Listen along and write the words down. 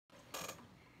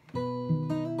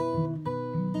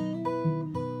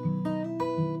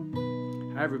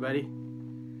Hi everybody.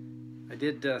 I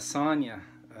did Sonia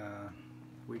a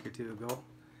week or two ago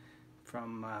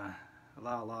from a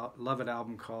Lyle Lovett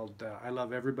album called I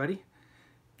Love Everybody.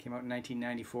 Came out in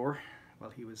 1994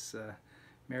 while he was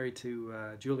married to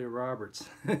Julia Roberts.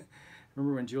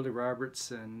 Remember when Julia Roberts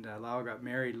and Lyle got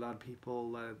married, a lot of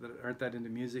people that aren't that into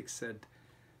music said,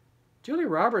 Julia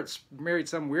Roberts married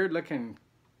some weird looking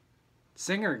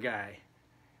singer guy.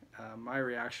 My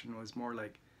reaction was more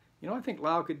like, you know, I think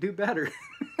Lyle could do better.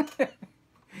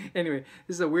 Anyway,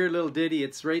 this is a weird little ditty.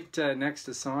 It's right next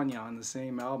to Sonia on the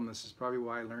same album. This is probably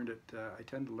why I learned it. I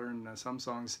tend to learn some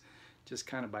songs just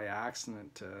kind of by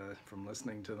accident from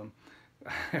listening to them.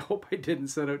 I hope I didn't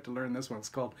set out to learn this one. It's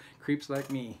called Creeps Like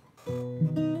Me. I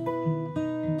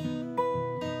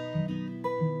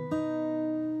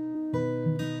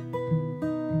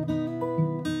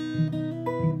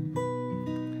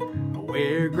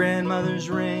wear grandmother's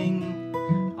ring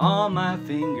on my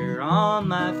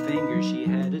finger, she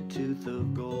had a tooth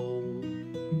of gold.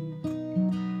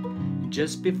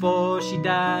 Just before she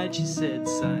died, she said,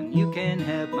 son, you can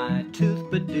have my tooth,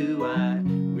 but do I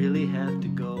really have to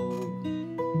go?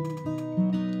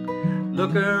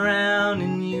 Look around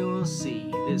and you will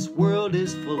see this world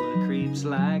is full of creeps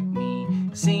like me.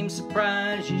 Seem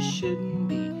surprised you shouldn't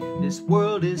be. This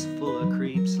world is full of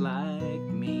creeps like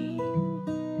me.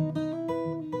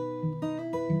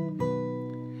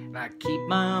 I keep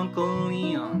my Uncle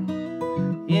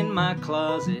Leon in my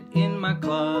closet,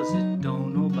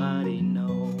 don't nobody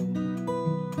know.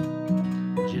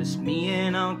 Just me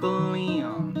and Uncle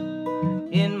Leon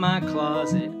in my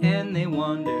closet, and they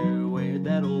wonder where'd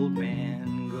that old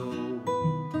man go.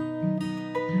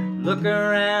 Look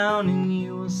around and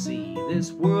you will see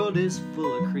this world is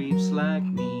full of creeps like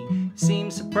me.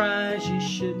 Seem surprised you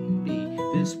shouldn't be.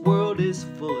 This world is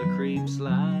full of creeps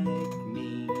like me.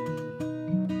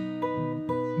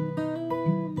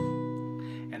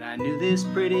 I knew this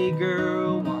pretty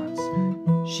girl once,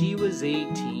 she was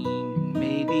 18,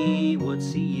 maybe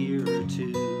what's a year or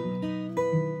two.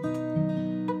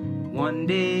 One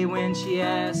day when she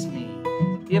asked me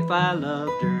if I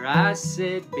loved her, I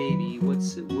said, baby,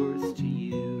 what's it worth to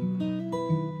you?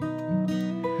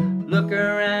 Look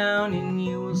around and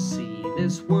you will see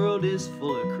this world is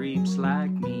full of creeps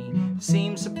like me.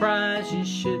 Seem surprised you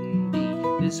shouldn't be.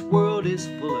 This world is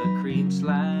full of creeps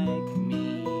like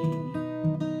me.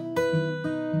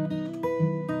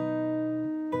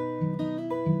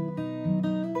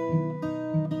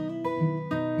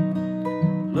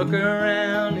 Look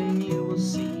around and you will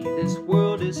see this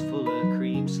world is full of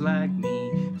creeps like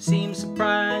me. Seem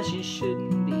surprised you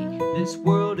shouldn't be. This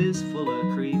world is full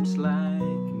of creeps like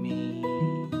me.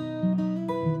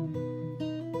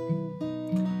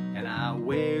 And I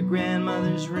wear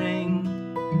grandmother's ring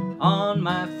on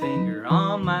my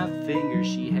finger,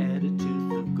 she had a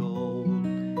tooth of gold.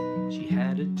 She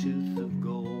had a tooth of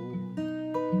gold.